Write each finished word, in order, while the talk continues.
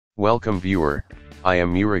Welcome viewer, I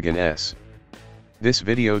am Murugan S. This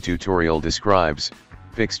video tutorial describes,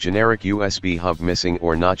 fix generic USB hub missing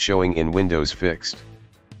or not showing in Windows fixed.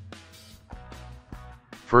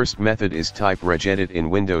 First method is type regedit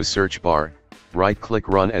in Windows search bar, right-click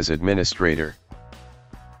Run as administrator.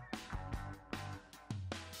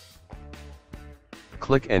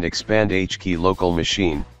 Click and expand HKey local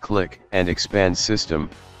machine, click and expand system,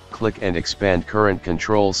 click and expand current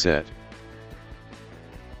control set.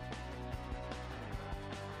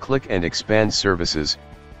 Click and expand services,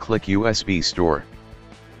 click USB store.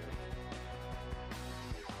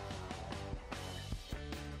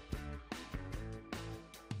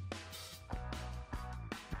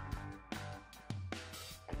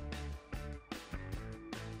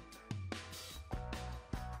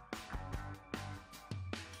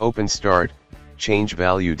 Open Start, change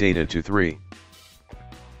value data to 3.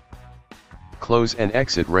 Close and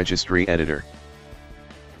exit Registry editor.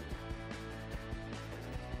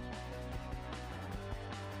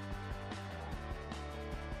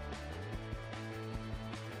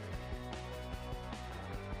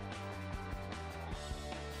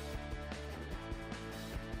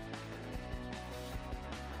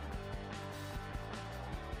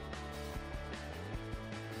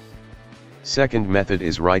 Second method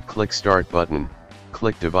is right-click Start button,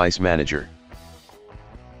 click Device Manager.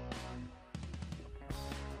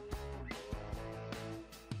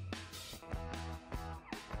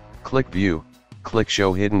 Click View, click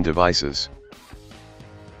Show Hidden Devices.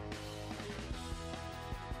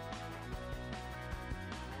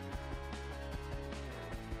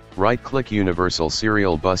 Right-click Universal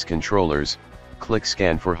Serial Bus Controllers, click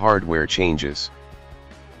Scan for hardware changes.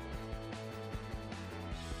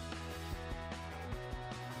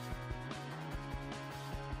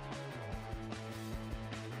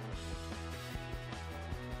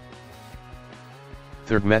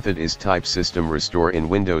 Third method is type System Restore in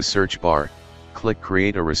Windows search bar, click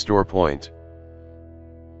Create a Restore Point.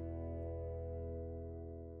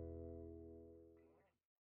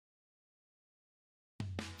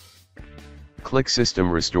 Click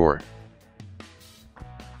System Restore.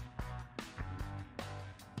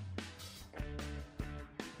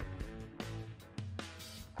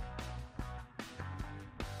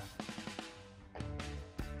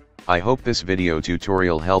 I hope this video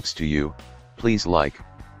tutorial helps to you. Please like,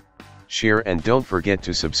 share and don't forget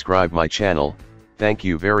to subscribe my channel. Thank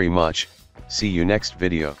you very much. See you next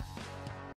video.